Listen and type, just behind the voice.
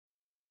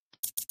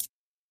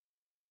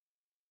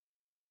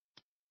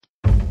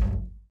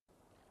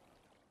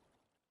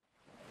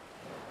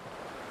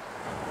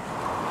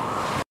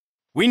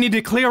We need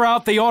to clear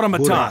out the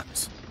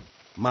automatons.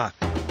 Mak.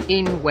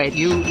 In wet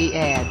you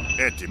ed.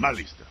 Eti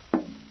malista.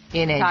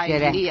 In a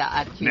jerea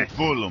at you. Ne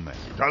volume.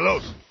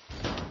 Talos.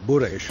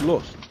 Bura is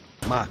lost.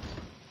 Mak.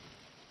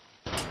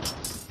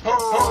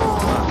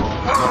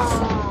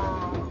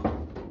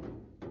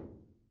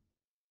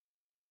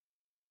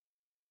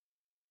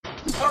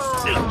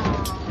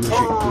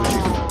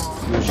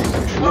 Yuji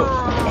is lost.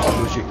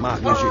 Yuji, Mak,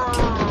 Yuji.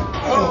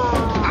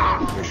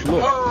 Is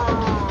lost.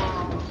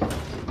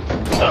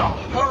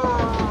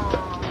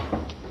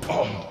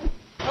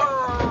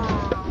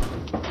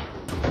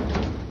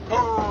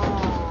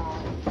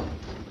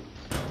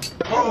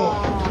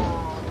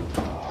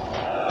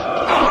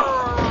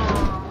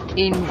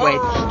 In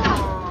wedge.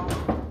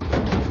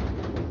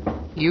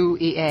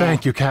 U-E-A.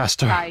 Thank you,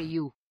 Caster.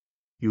 You.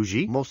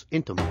 Yuji, most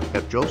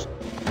intimate. Jos,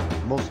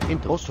 most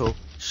intimate. Also,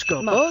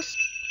 Scopos.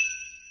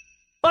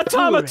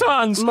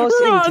 Automatons! Most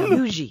Run!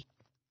 Yuji.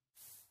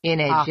 In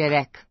a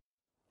jerek.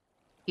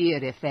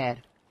 Irifer.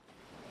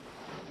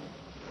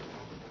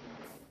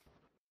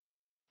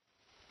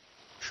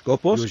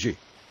 Skopos. Yuji.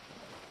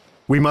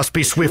 We must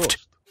be swift.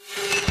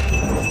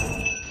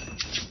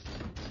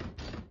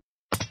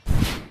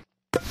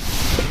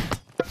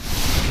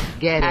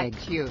 Gereg.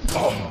 You.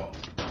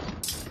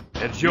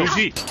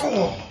 Yuji.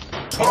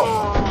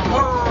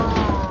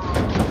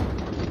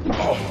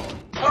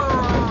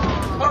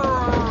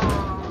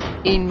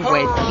 In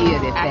wedge.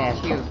 Irifer.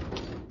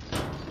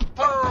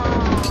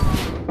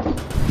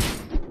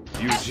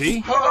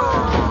 Yuji.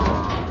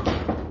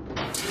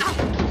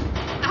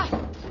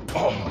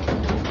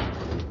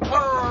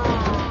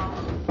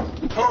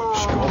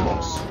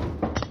 Skobos.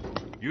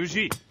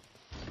 Yuji.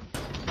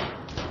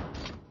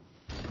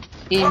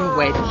 In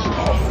wedge.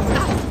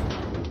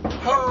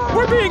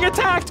 We're being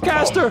attacked,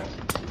 Caster!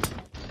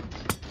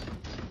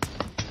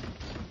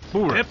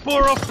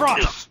 Eporo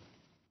frost.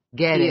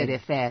 Gereg.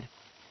 Irifer.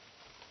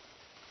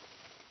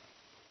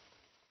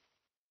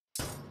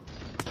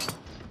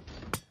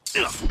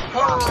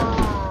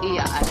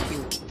 Ia at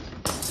you.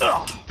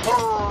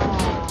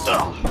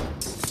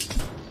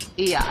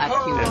 Ia at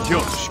you. Yo,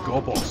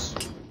 Skobos.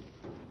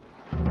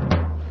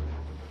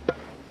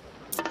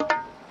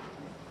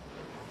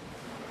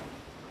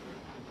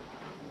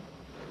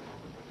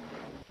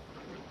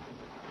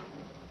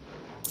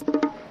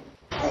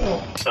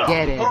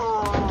 Gereg.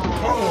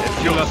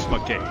 Yolas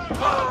Makay.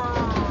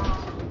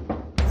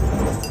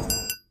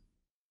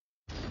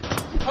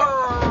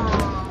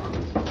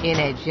 In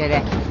a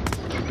jerek.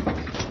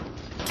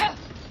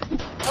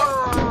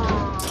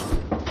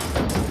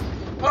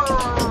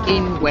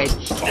 In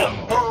wedge.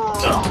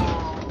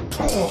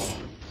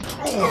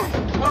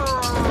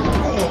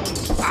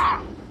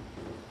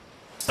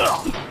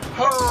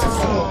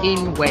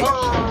 In wedge.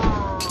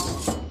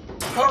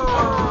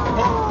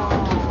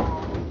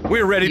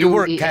 We're ready to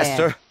work,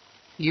 Caster.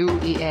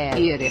 U-E-A.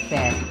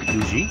 Irifer.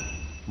 Yuji,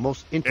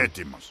 most intimate.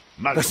 Etimos.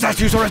 The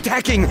statues are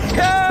attacking!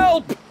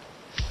 Help!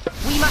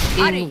 We must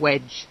in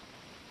wedge.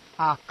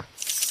 Ak.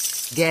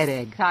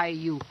 Gereg.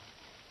 You.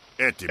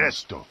 Etimos.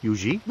 Esto.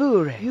 Yuji,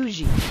 Bure.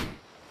 Yuji.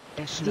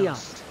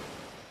 Estiast.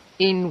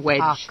 In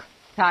wedge.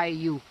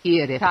 You.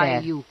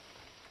 Irifer. You.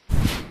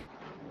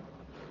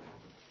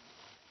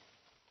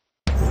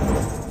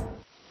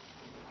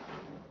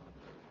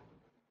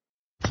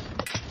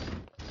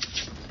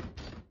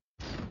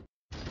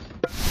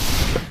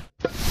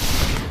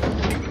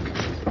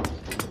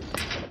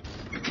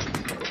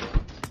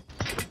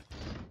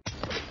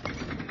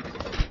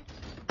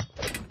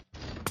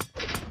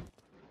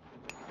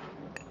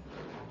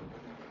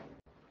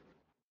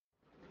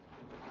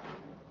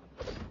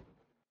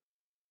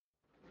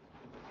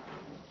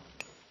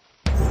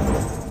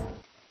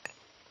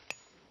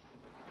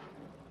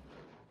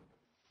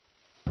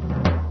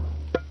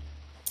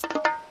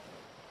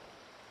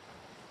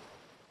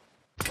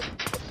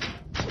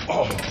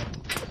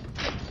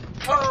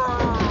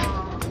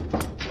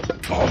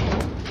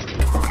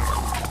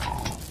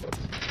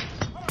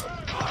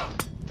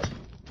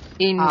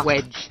 In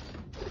wedge.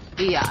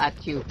 Ia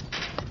at you.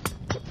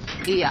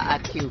 Ia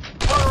at you.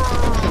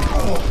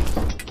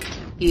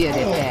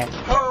 Irifer.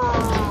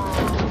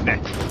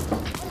 Neck.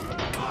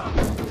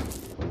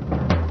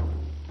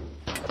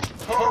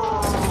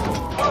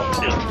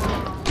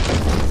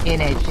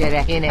 In a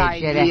jerek. In a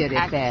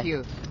jerek. At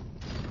you.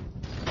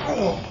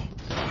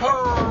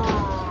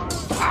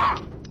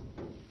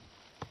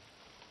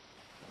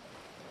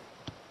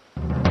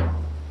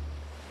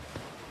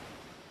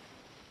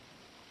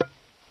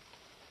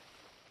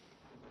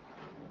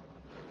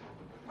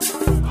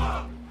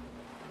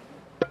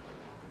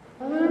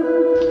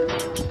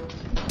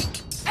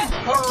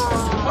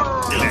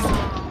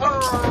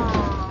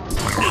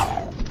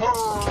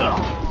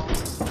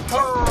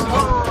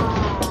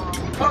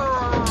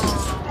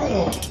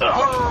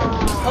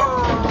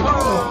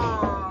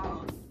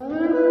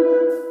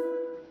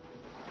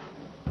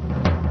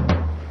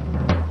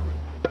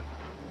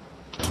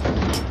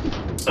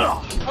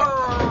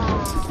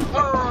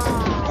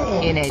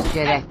 In a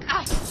jerek.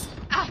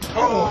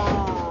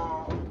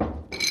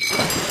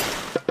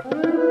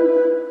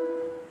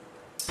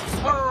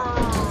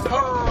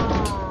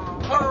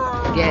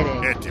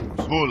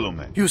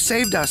 You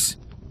saved us.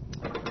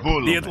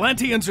 The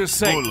Atlanteans are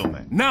safe.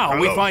 Volume. Now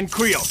we Hello. find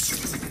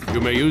Krios. You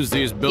may use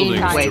these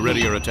buildings to Inward.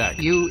 ready your attack.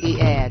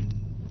 UER.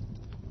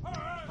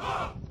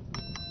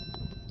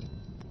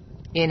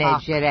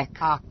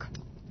 Ineggerek. Ak.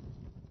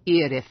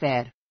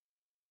 Irifer.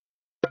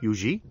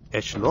 Yuji,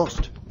 Esh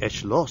lost.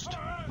 Esh lost.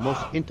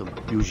 Most intim.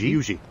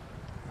 Yuji.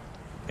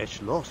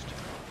 Esh lost.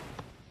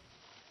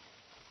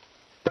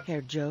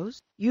 Herr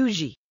Joes,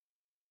 Yuji.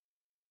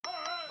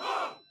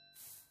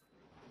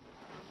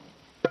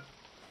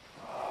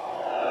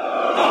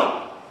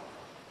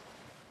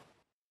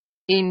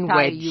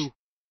 Inwedge.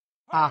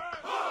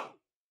 Ak.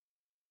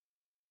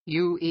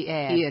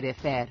 UER.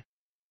 Irifer.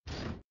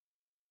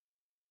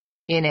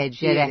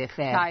 Ineggerek.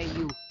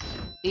 Tayu.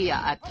 Ia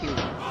atju.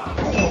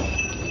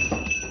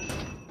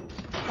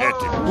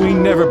 Etimus. We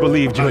never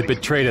believed you had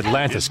betrayed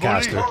Atlantis,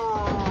 Caster.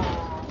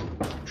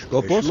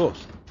 Skopos.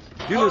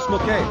 Julius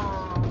McKay.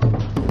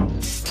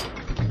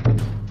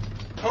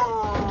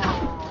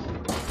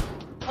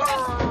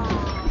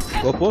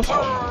 Skopos.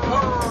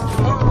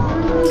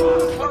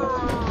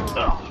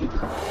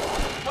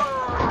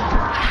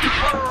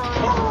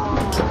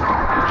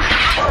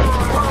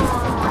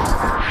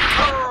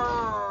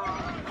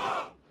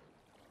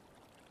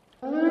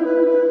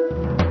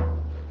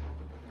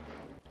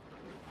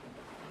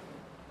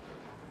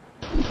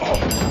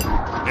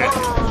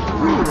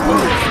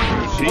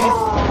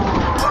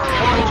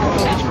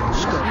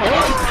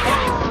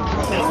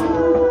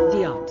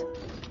 Diant.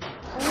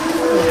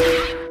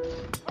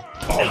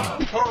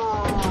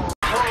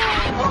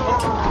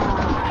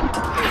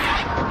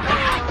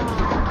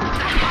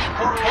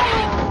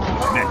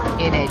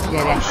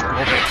 Ineggerek.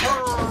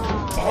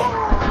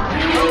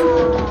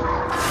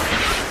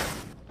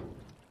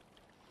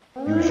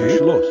 Yuji.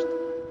 Esh lost.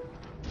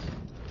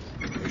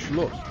 Esh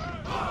lost.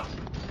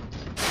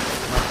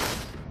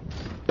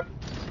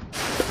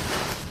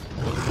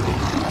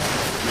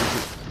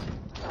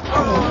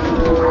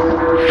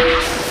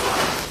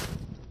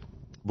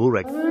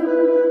 Burek.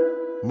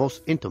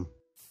 Most intim.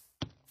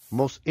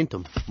 Most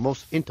intim.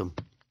 Most intim.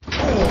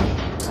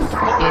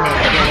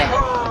 Ineggerek.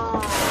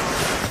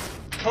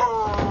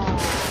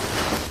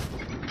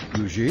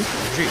 Yuji.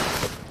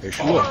 Esh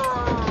lost.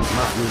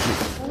 Ma. Yuji.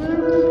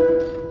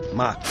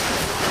 Ma.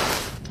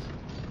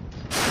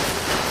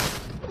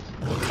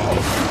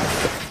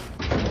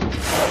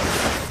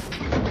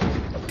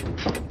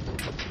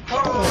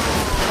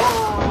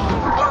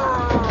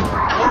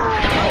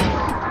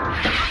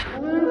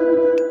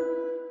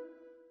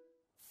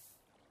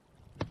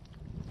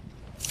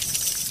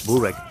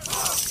 Burek.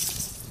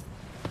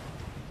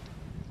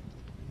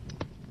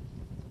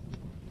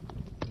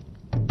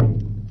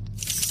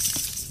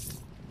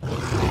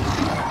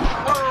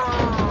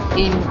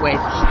 Inwedge.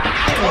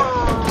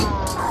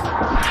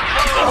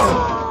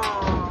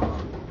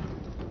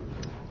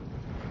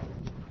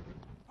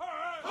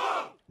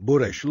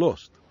 Buresh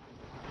lost.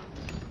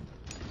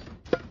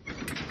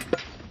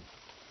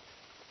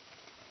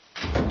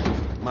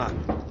 Ma.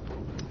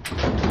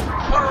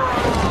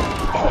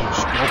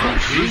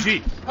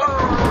 Yuji.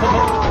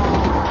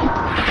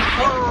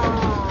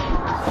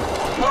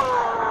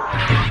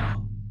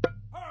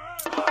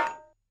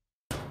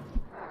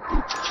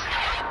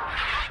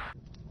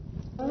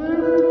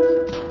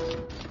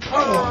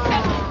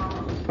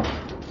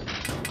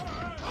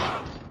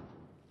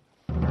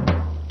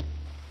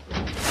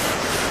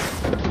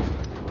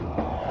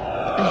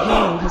 A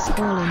hero has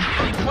fallen.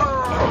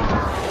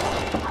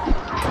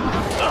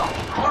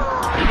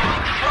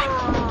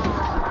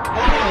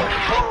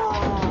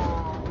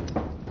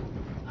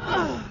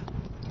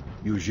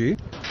 Yuji.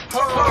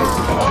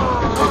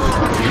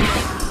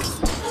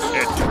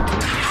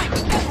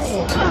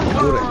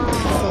 Burek.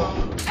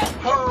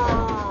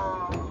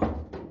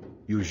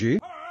 Yuji.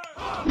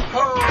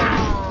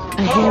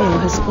 A hero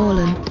has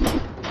fallen.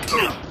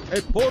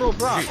 A poro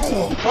frost.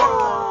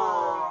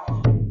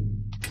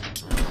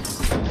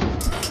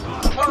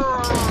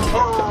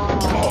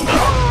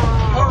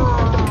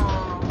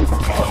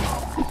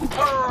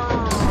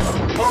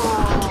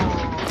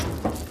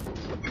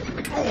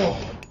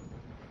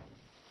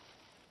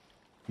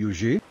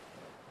 Yuji.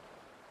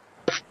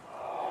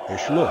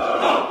 Esh lost.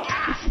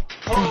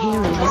 A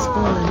hero has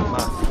fallen.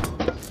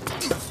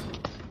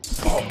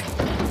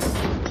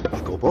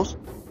 Skopos.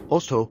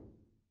 Also.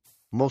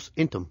 Most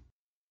intim.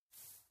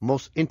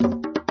 Most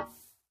intim.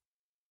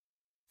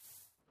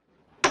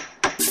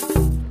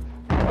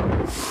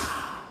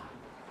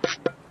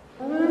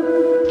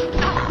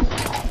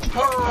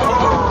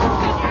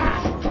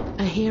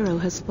 A hero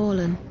has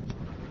fallen.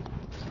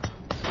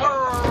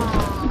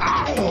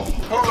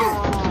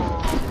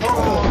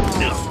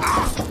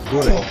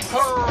 Burek.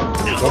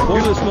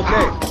 Julius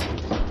McKay.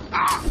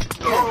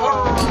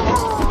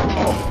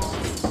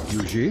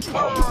 Yuji.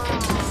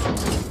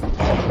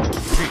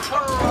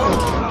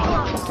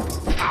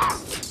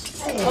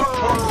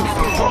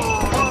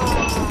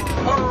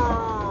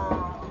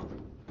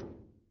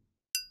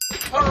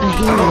 A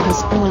hero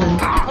has fallen.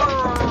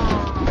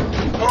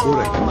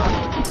 Burek.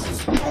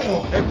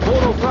 A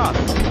poro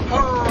frost.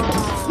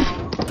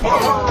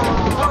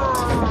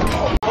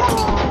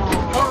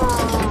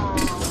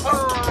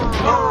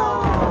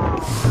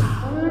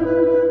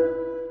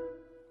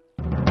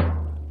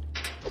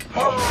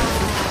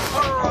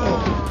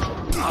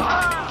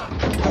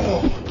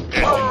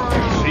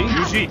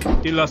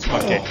 Pilas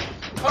Make.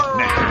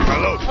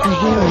 A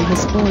hero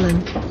has fallen.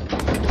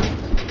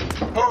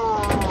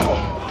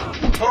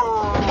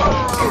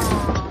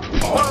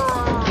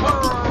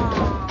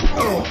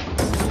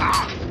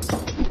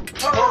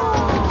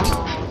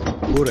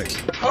 Burek.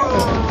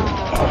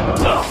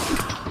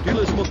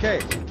 Pilas Make.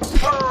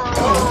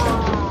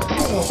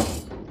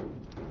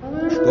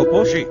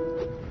 Skoposhi.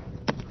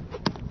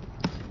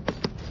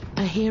 A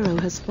hero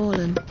has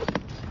fallen.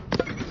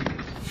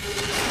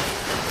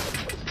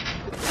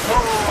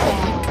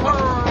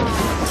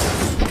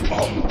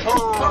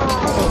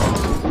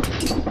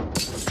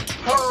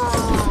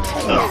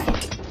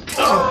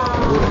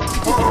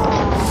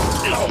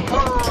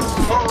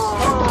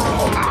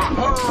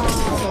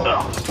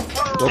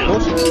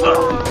 Skopos.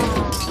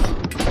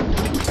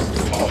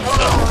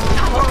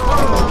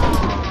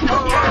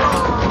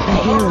 A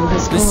hero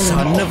has The fallen.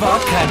 son of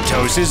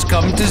Arcantos has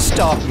come to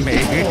stop me.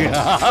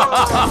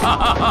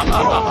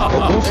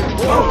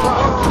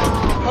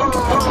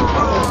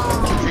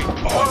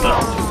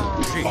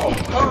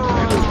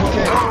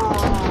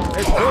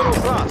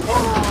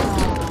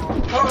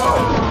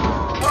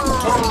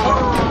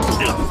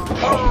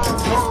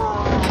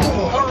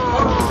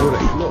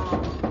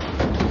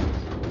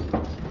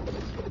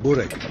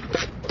 Burek.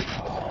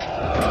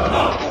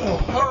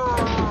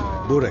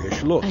 Burek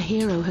is los. A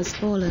hero has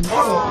fallen.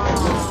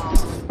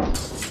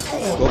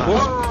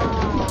 Skopos.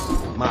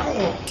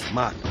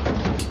 Mat.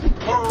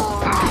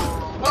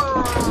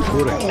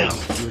 Burek.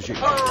 Yuji.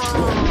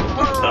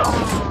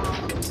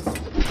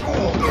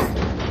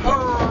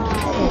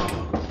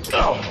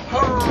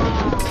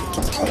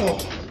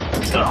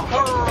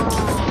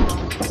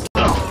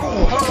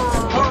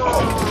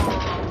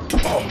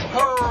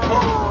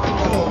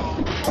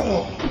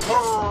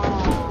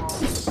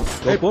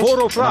 Hey,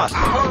 Poro Frost.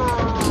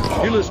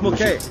 Pilas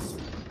Make.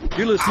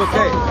 Pilas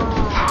Make.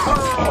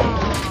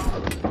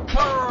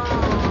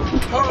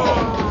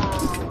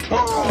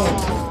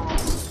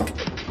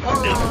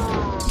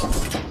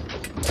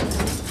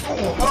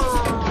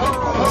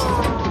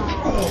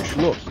 Is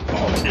los.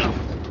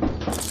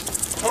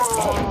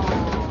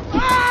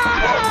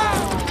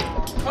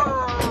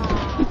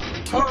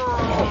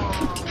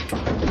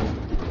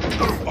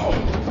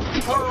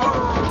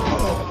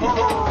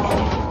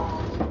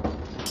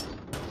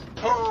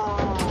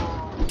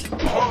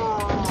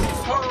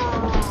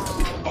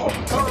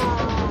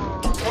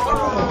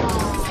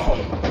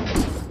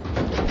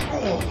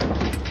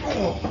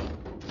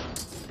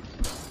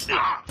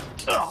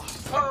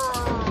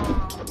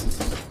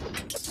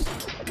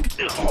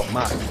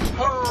 Mat.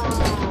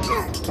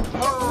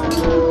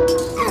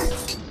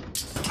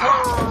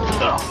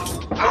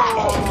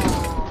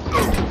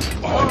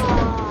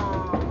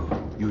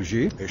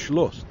 Yuji is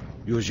los.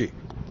 Yuji.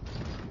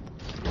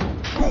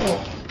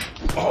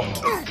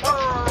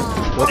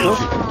 Skopos.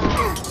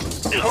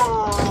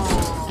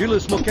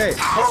 Pilas Make.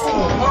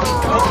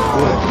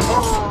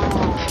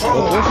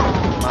 Skopos.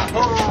 Mat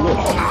is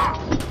los.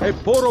 Hey,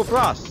 Poro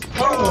Frost.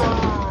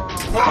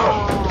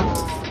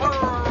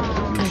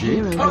 A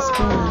hero has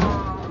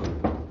fallen.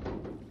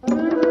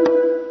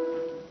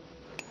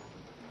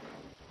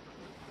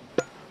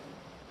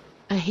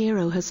 A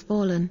hero has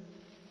fallen.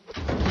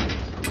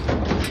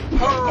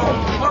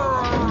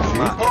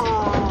 Mat.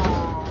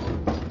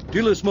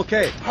 Pilas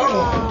Make.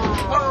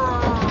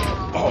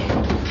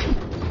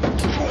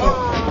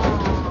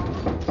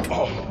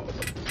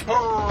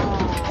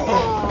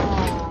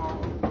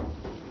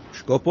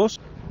 Skopos.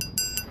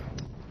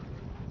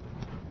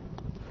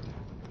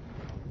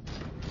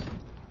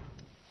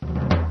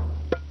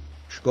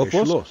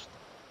 Skopos. Lost.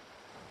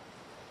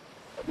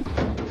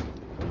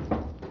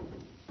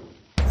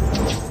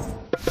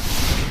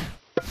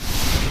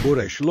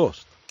 Bura is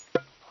lost.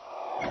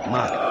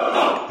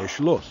 Mat is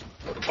lost.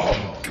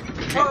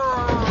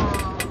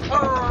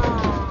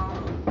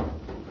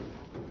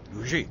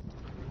 Yuji.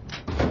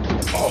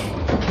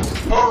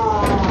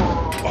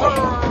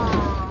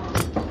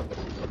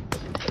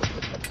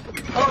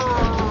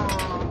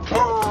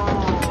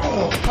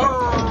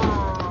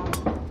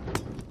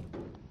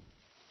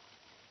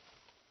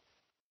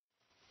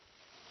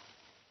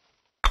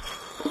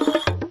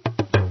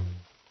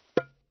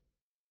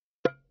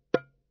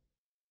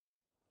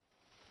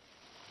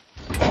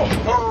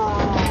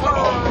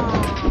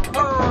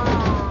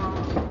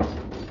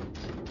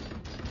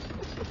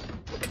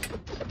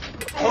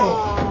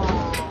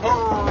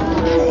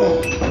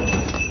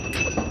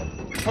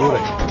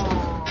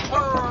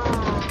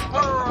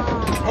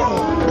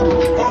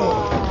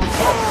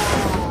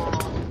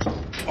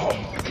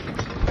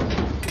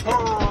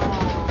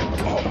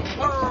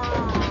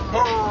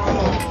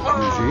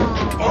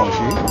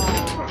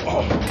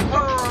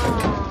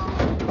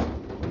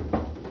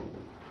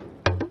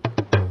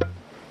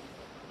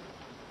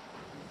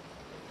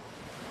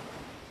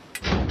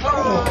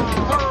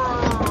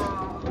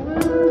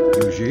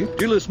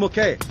 Pilas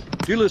Make.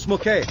 Pilas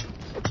Make.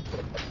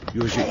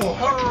 Yuji.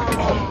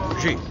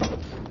 Yuji.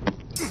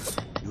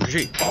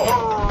 Yuji.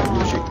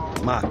 Yuji.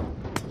 Mat.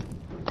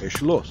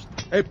 Is lost.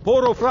 Hey,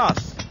 Poro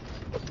Frost.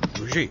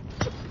 Yuji.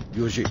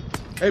 Yuji.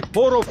 Hey,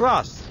 Poro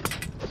Frost.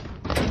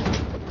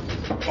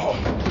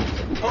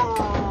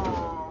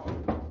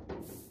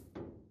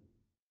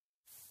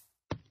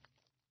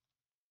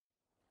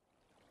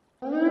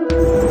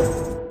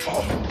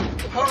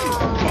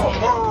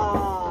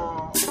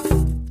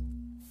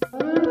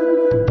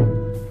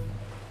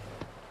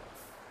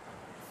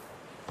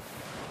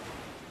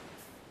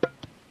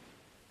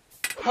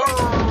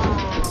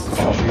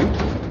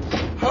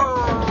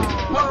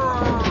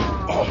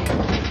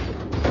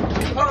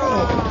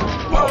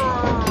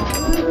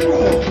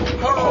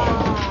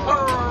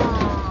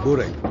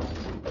 Burek.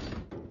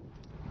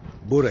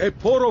 Burek. E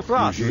poro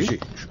fras. Yuji.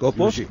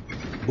 Skopos.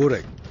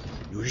 Burek.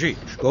 Yuji.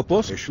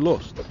 Skopos.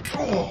 Schloss.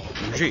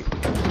 Yuji.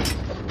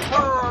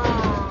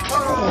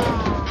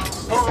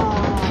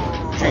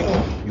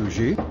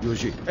 Yuji.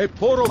 Yuji. E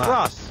poro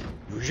fras.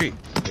 Yuji.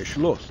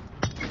 Schloss.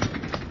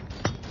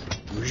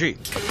 Yuji.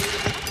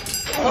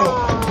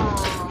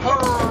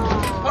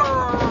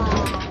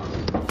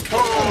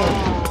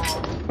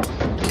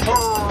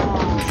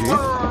 Yuji.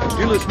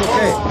 Gilles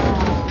Moquet.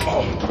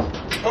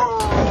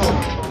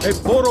 E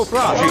poro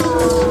frasi.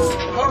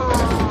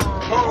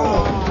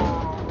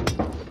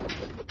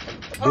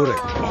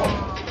 Burek.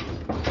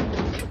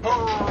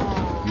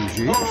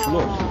 Yuji.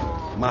 Schloss.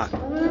 Mat.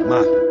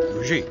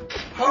 Yuji.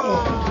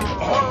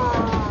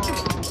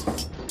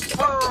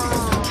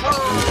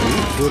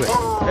 Burek.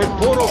 E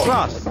poro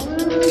fras.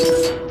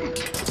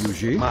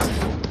 Yuji. Mat.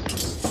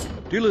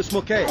 Gilles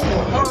Moquet.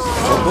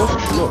 Opos.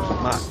 Schloss.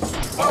 Mat.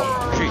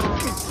 Yuji.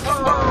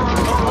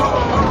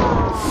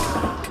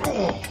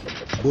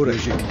 Burek.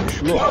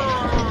 Schloss.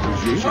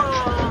 Yuji.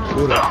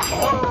 Burek.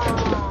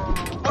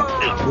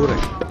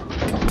 Burek.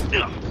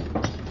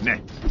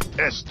 Ne.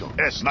 Esto.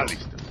 Na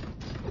lista.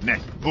 Ne.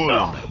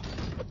 Bulom.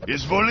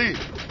 Izvoli.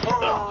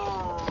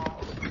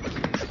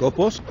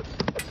 Skopos.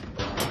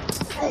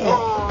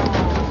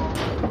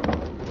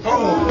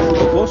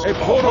 Skopos. E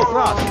poro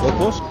fras.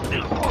 Skopos.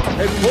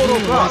 E poro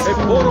fras. E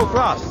poro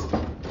fras.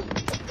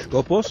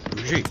 Skopos.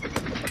 Yuji.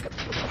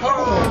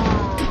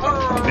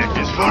 Ne.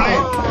 Izvoli.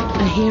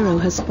 A hero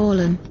has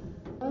fallen.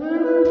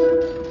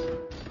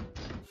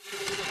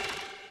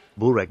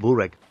 Burek.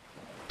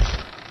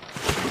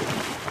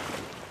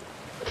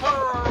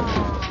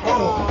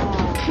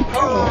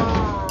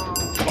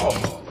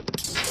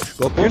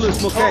 Skopos.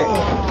 Gilles Moquet.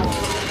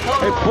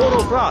 E poro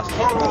fras.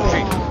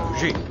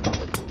 Yuji.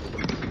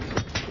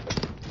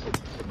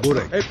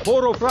 Burek. E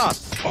poro fras.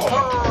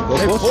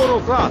 Skopos. E poro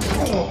fras.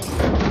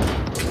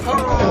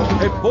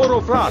 E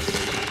poro fras.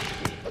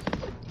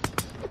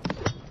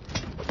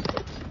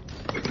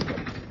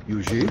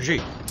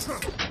 Yuji.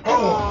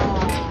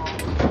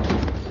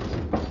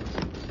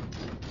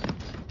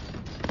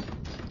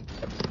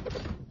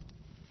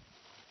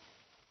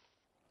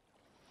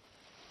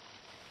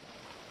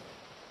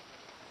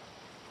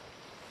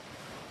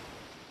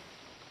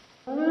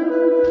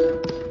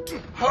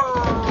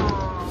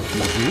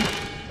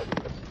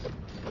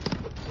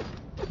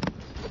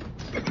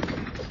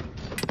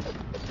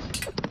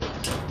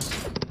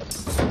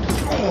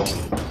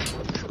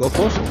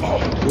 Skopos.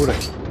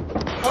 Burek.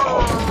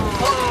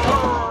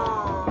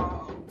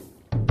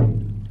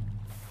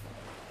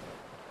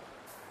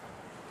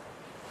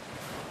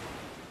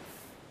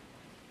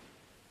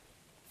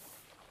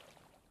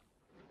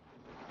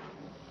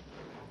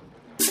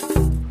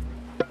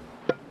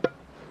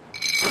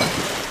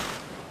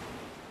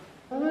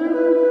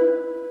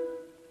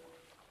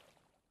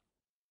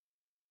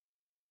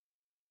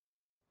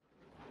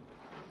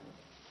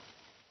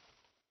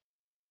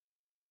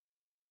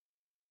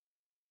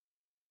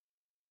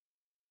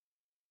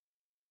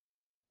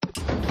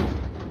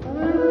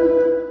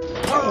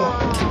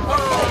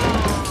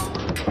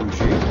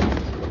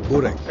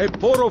 Burek. E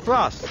poro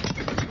fras.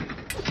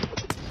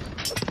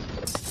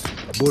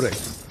 Burek.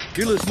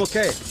 Gilles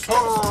Moquet.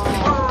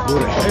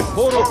 Burek. E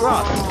poro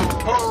fras.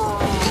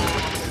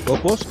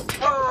 Skopos.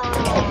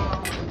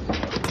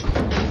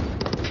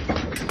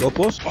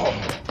 Skopos.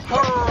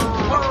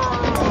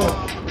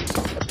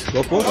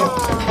 Skopos.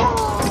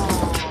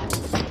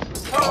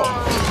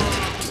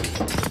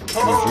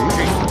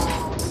 Yuji.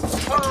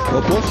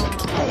 Skopos.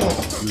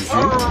 Yuji.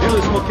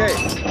 Gilles Moquet.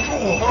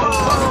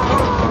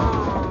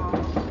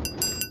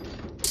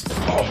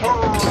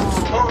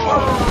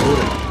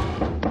 Burek.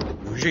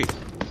 Yuji.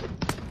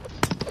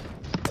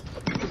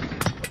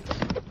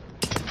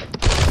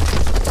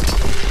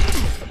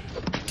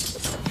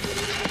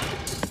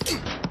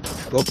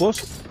 Skopos.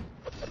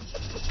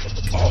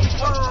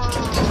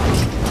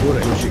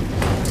 Burek. Yuji.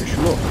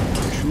 Schloss.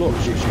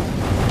 Yuji.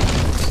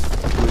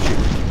 Yuji.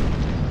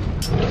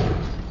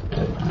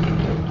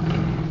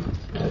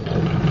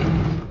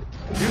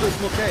 Gilles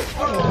Moquet.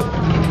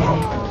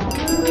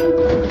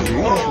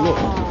 Yuji.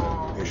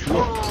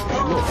 Schloss.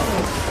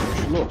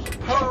 Schloss.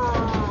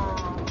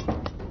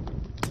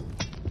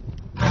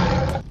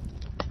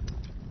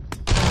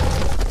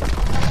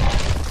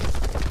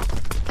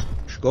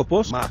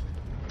 Skopos. Mat.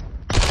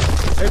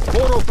 E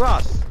poro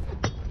fras.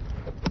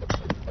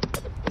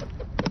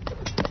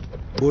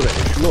 Burek.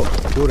 Schloss.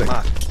 Burek.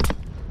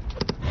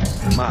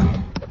 Mat.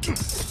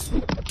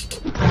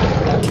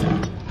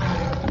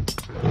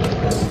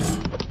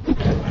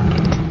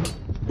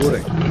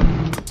 Burek.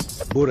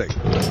 Burek.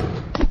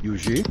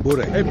 Yuji.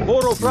 Burek. Hey,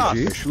 Poro Fras.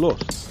 Yuji. Schloss.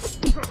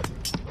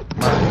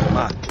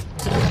 Mak.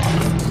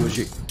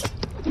 Yuji.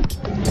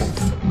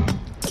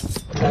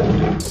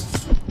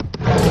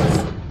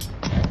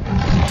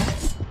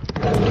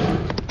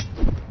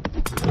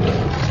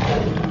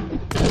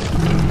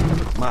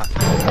 Mak.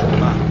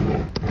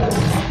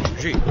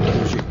 Yuji.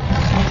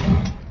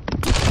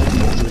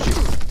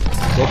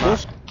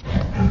 Kopos.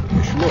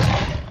 Schloss.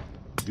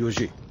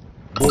 Yuji.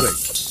 Burek.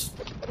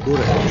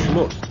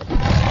 Schloss.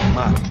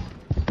 Mak.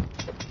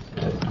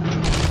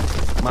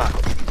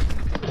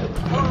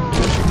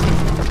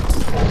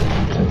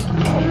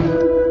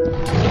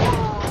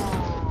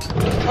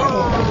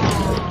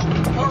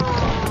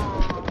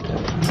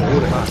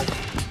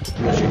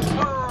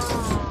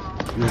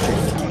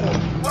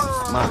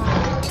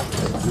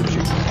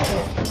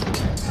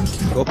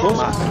 Kopos.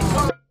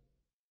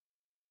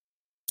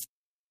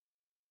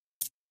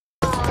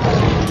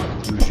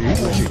 Yuji.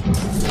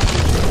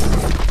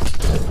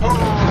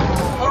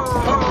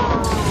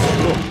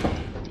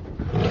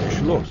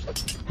 Schloss.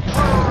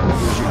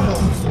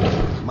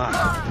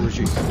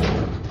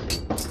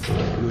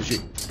 Yuji.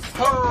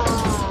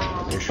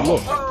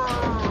 Schloss.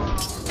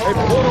 Hey,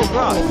 Poro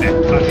Fras.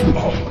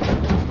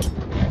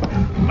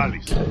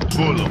 Malice.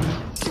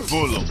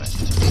 Volume.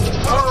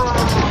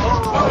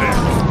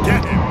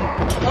 Get him.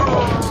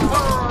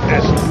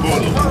 Est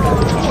volume.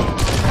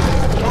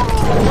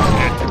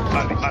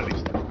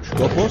 Malice.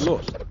 Kopos.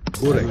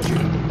 Burek.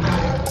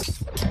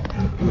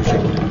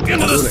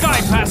 Into the sky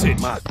passage!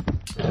 Mak.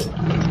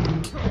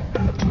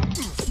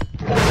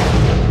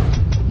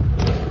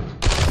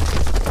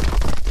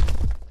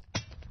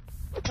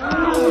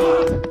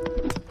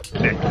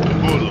 Net.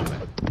 Volume.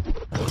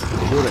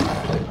 Burek.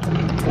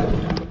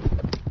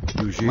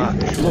 Yuji.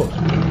 Schloss.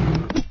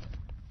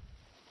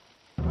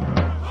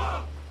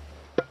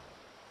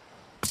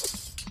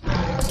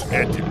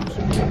 Etimus.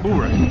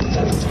 Burek.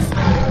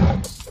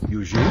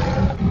 Yuji.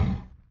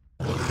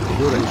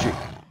 Burek.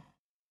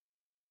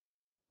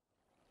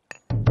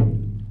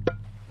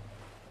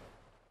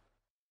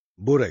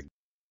 Burek.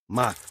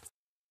 Mak.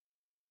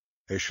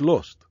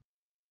 Schloss.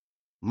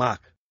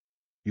 Mak.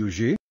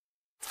 Yuji.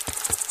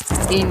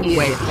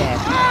 Inwete.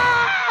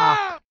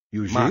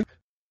 Yuji. Mak.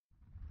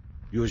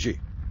 Yuji.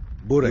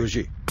 Burek.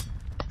 Yuji.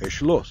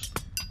 Schloss.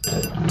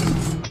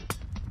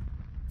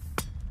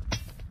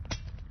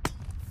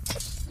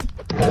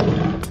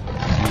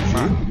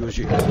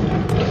 Yuji.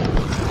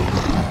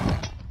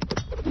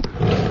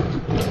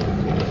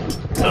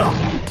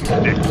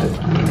 Net.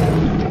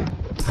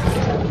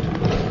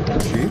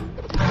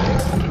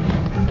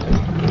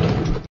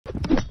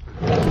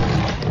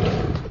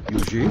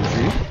 Yuji.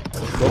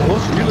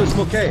 Kopos. Miles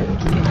Mokay.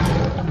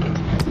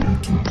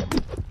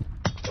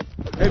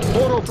 Hey,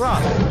 Poro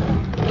Fras.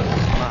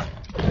 Mak.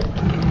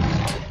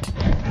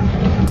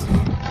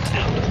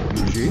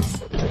 Yuji.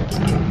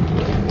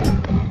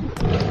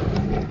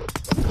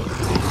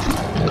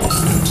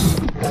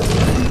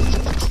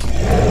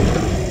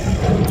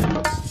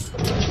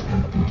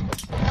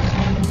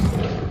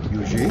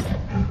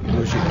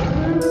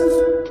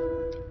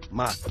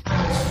 Mak.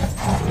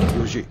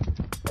 Yuji.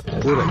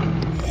 Burek.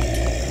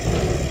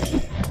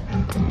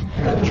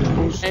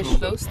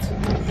 Erschloss.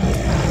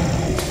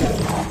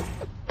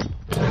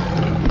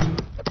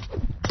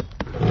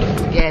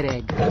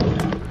 Gereg.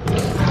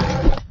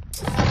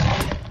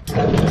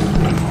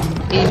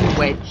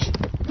 Inwedge.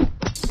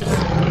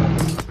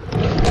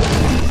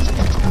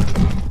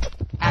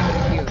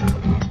 Acute.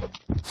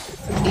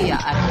 Ia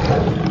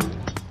acute.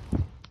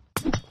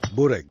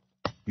 Burek.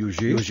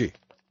 Yuji.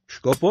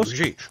 Skopos.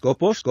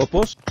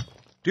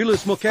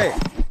 Tilis Mokay.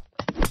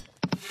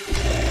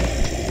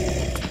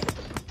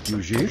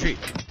 Yuji.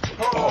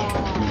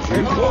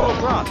 Poro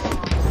Fras.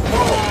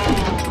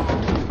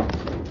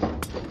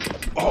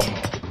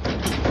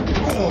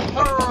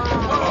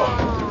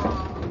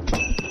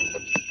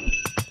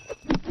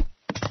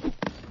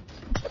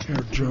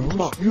 Herr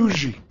Jones.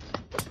 Yuji.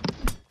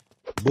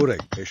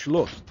 Burek.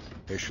 Schloss.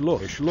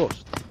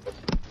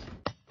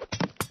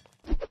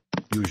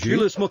 Yuji.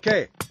 Tilis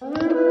Mokay.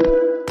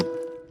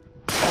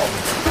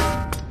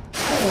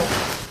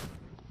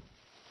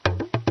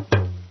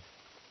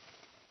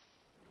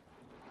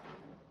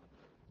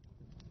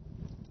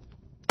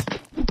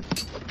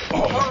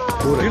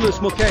 Tilis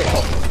Mokay.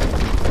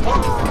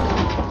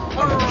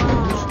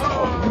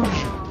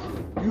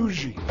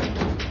 Yuji.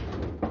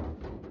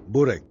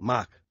 Burek.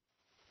 Mak.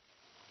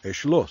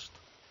 Schloss.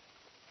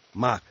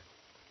 Mak.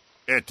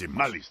 Eti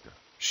Malister.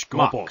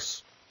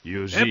 Skopos.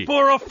 Yuji.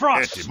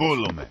 Eti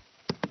volume.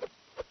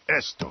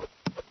 Esto.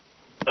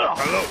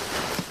 Hello.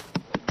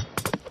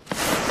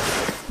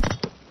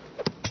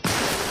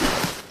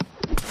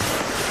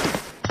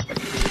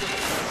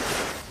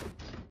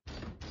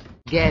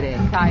 Gereg.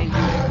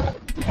 Kaiju.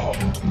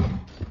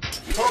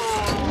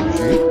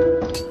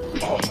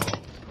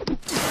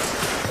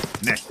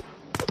 Ne.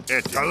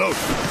 Eti. Kalos.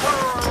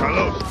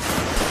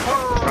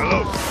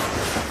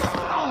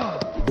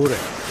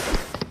 Burek.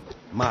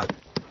 Mak.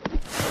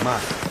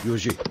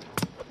 Yuji.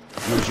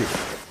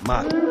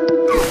 Mat.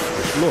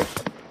 Schloss.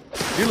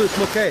 Dilis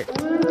Moke.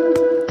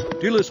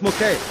 Dilis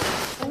Moke.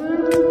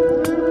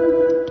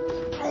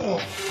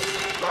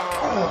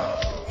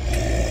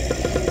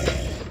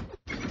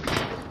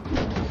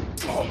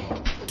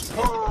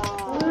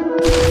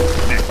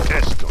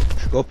 Esto.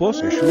 Skopos.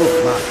 Schloss.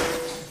 Mat.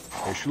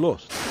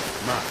 Schloss.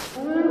 Mat.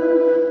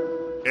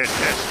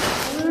 Esto.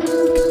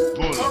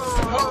 Bulo.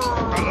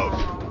 Kalot.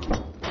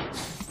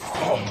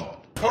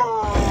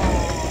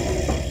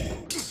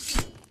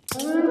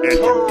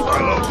 Esto.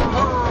 Kalot.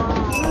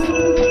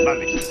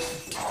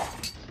 Malista.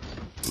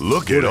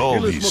 Look at all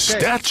Dilis these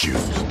Moke.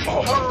 statues.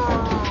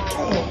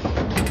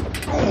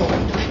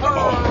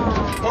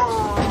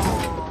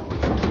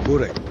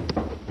 Burek.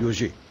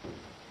 Yuji.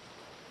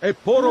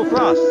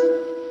 Porofras.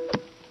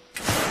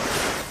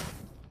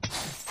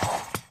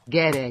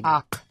 Gereg.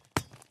 Ak.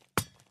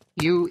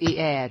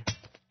 UER.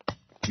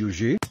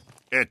 Yuji.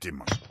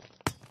 Etimos.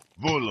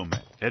 Volume.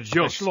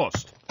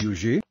 Erschlost.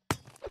 Yuji.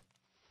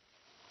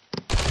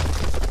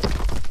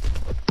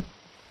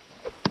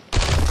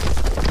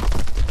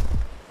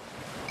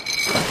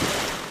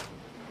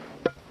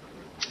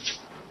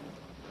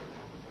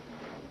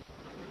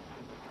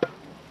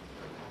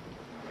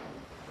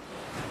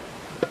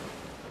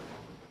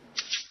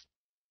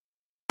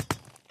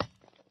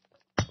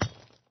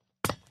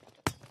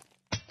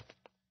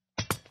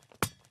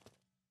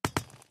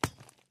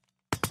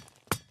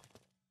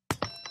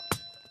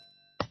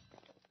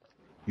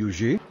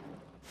 Yuji.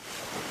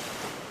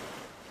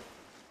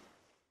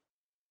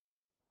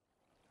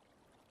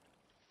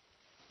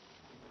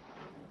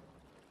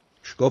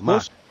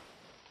 Skopos.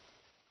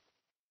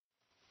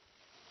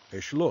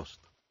 Schloss.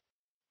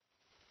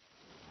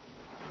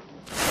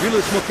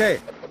 Dilis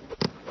Moke.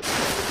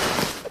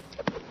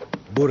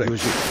 Burek.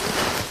 Yuji.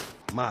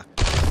 Mat.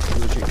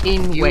 Yuji.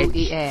 In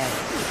UER.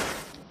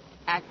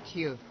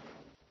 Actu.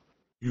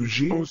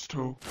 Yuji.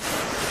 Osto.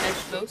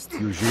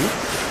 Yuji.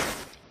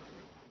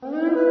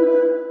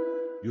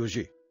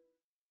 Yuji.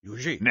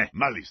 Yuji. Ne.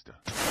 Malista.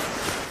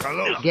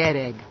 Kalot.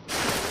 Gereg.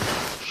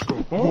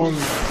 Mol.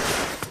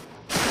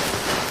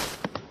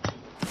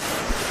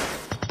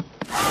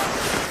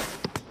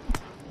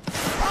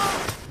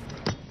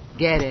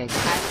 Gereg.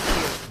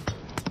 Actu.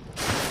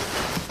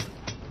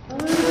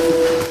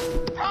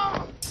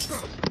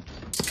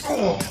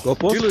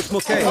 Skopos. Dilis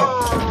Moke.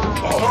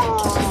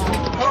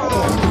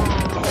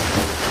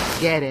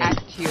 Gereg.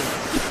 Actu.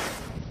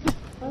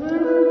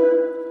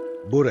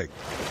 Burek.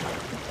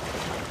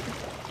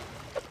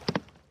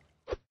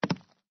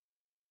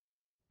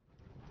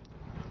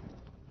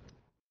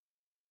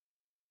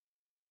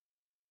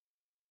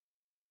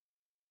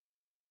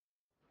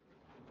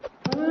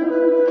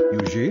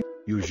 Yuji.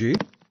 Yuji.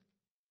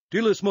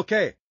 Dilis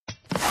Moke.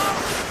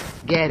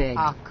 Gereg.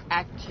 Ak.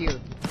 Actu.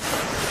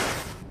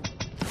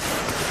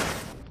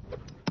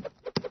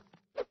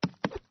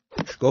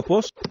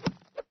 Skopos.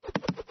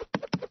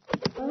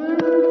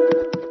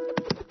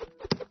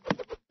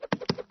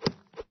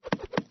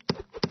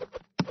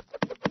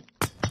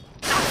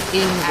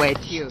 In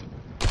Actu.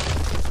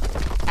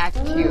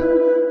 Actu.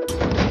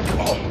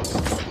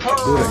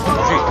 Burek.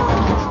 Yuji.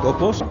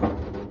 Skopos.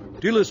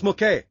 Dilis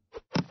Moke.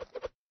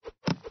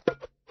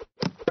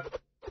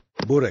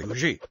 Burek.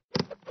 Yuji.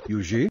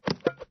 Yuji.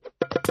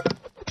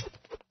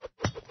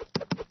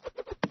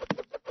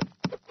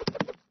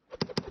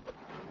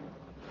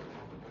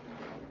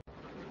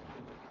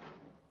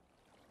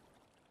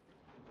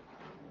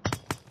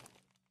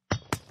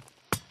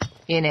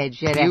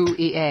 Inegere.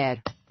 UER.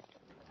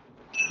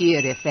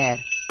 Irifer.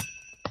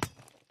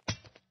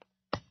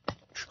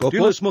 Skopos.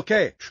 Dilis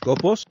Moke.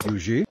 Skopos.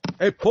 Yuji.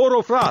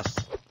 Porofras.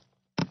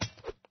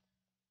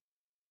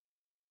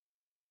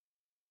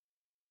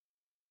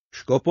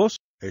 Skopos.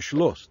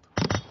 Schloss.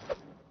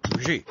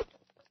 Yuji.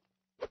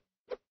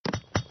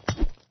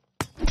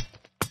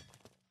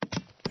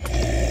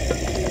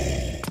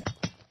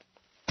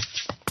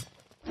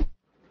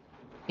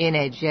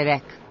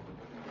 Inegerek.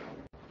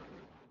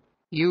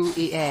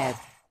 UER.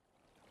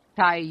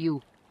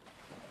 Tayu.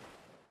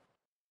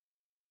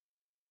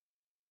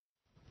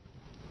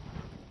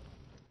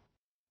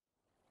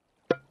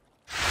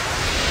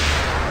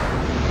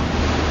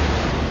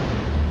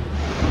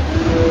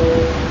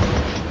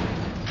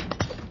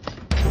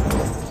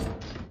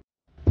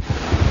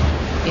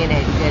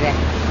 Inegere.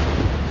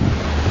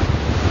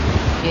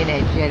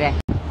 Inegere.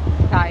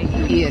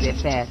 Tayu.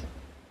 Irifer.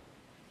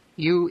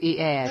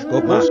 UER.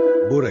 Skopos.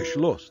 Burek.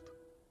 Schloss.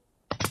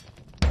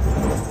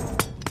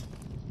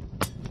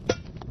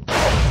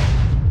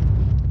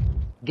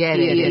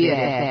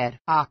 Geririfer.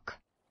 Ak.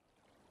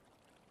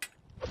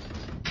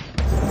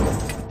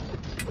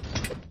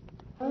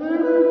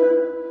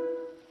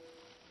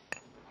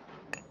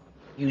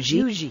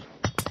 Yuji.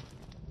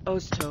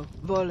 Osto.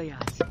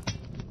 Voliat.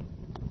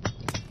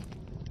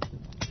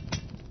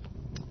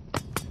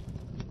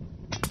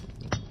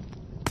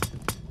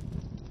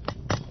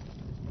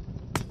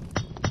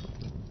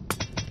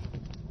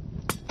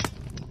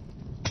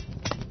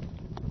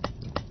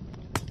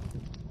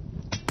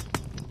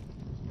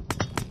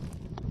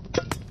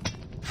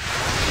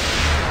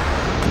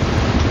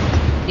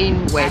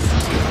 In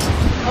west.